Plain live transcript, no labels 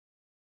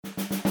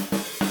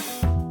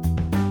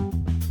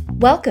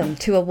Welcome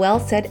to a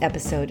well-said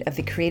episode of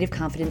the Creative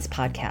Confidence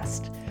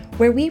Podcast,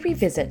 where we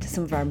revisit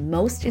some of our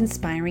most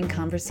inspiring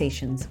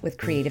conversations with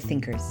creative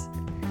thinkers.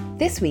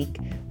 This week,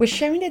 we're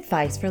sharing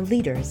advice for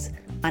leaders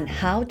on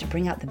how to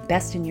bring out the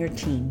best in your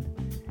team.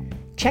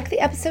 Check the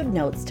episode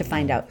notes to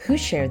find out who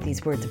shared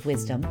these words of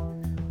wisdom,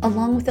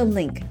 along with a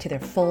link to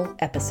their full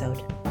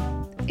episode.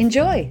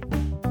 Enjoy!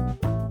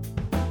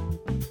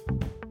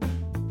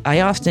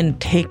 I often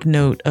take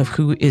note of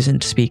who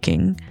isn't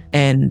speaking,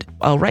 and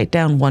I'll write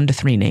down 1 to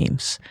 3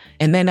 names.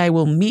 And then I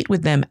will meet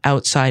with them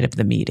outside of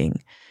the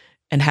meeting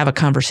and have a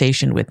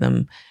conversation with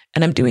them.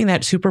 And I'm doing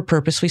that super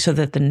purposely so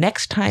that the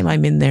next time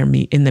I'm in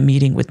the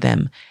meeting with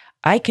them,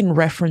 I can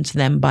reference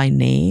them by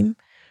name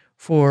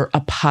for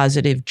a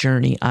positive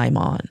journey I'm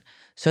on.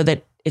 So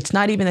that it's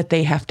not even that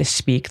they have to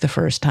speak the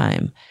first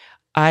time.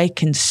 I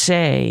can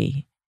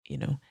say,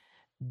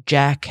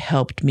 Jack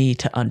helped me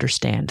to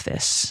understand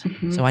this.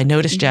 Mm-hmm. So I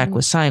noticed Jack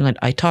was silent.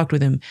 I talked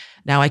with him.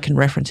 Now I can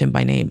reference him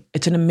by name.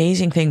 It's an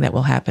amazing thing that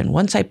will happen.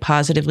 Once I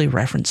positively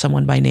reference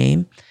someone by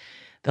name,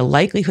 the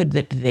likelihood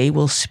that they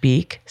will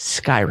speak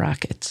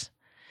skyrockets.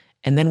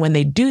 And then when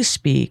they do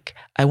speak,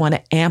 I want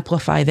to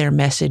amplify their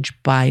message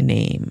by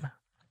name.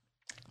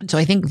 And so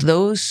I think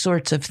those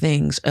sorts of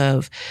things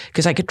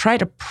because I could try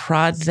to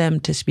prod them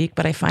to speak,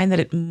 but I find that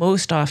it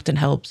most often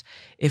helps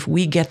if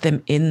we get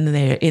them in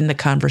the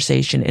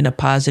conversation in a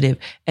positive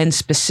and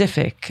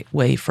specific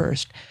way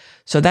first.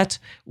 So that's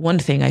one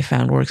thing I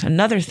found works.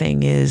 Another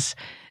thing is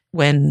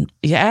when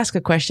you ask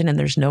a question and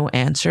there's no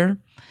answer,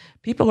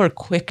 people are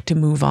quick to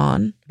move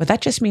on, but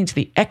that just means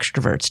the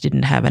extroverts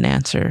didn't have an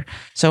answer.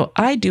 So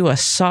I do a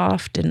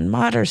soft and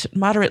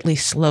moderately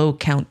slow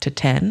count to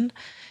 10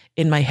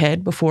 in my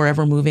head before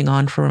ever moving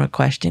on from a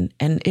question.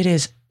 And it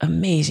is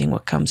amazing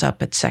what comes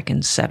up at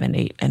seconds 7,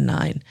 8, and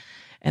 9.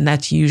 And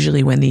that's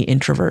usually when the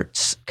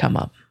introverts come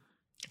up.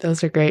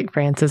 Those are great,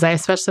 Francis. I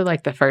especially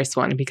like the first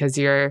one because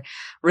you're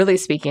really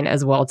speaking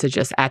as well to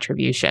just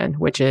attribution,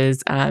 which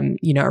is, a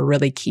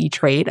really key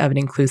trait of an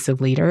inclusive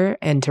leader,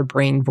 and to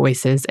bring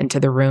voices into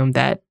the room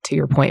that, to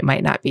your point,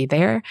 might not be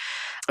there.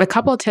 A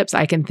couple of tips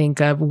I can think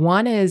of.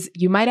 One is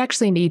you might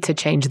actually need to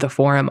change the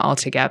forum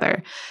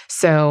altogether.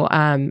 So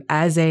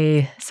as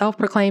a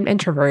self-proclaimed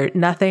introvert,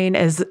 nothing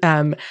is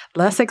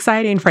less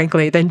exciting,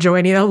 frankly, than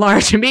joining a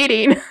large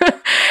meeting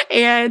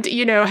and,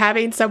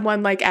 having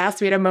someone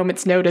ask me at a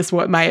moment's notice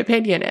what my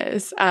opinion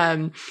is.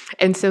 And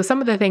so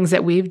some of the things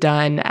that we've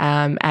done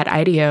at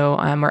IDEO,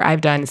 or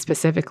I've done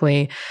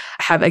specifically,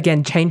 have,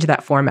 again, changed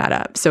that format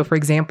up. So for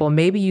example,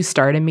 maybe you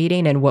start a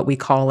meeting in what we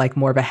call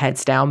more of a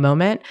heads down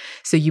moment.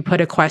 So you put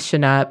a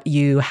question up,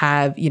 you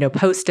have,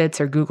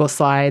 Post-its or Google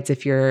Slides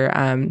if you're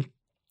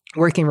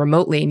working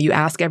remotely, and you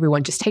ask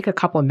everyone, just take a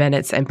couple of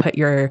minutes and put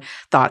your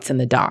thoughts in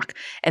the doc.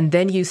 And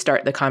then you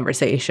start the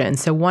conversation.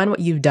 So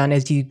what you've done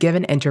is you've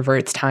given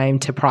introverts time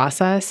to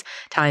process,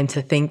 time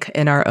to think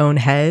in our own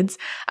heads,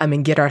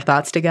 and get our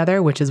thoughts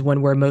together, which is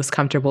when we're most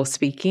comfortable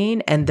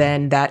speaking. And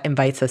then that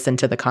invites us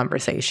into the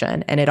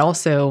conversation. And it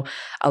also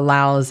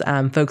allows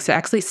folks to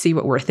actually see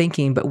what we're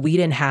thinking, but we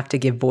didn't have to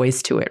give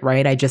voice to it,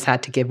 right? I just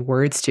had to give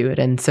words to it.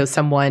 And so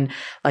someone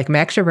like my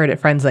extroverted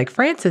friends like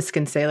Francis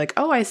can say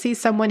oh, I see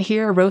someone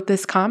here wrote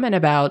this comment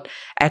about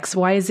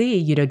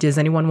XYZ, does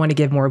anyone want to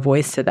give more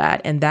voice to that?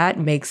 And that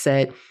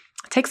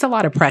takes a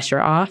lot of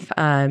pressure off,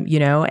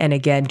 and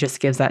again,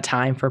 just gives that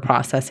time for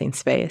processing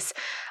space.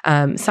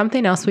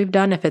 Something else we've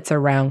done, if it's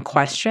around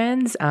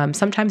questions,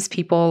 sometimes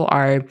people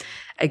are,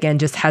 again,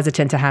 just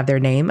hesitant to have their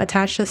name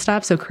attached to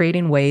stuff. So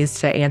creating ways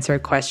to answer a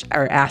question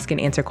or ask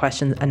and answer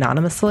questions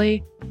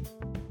anonymously.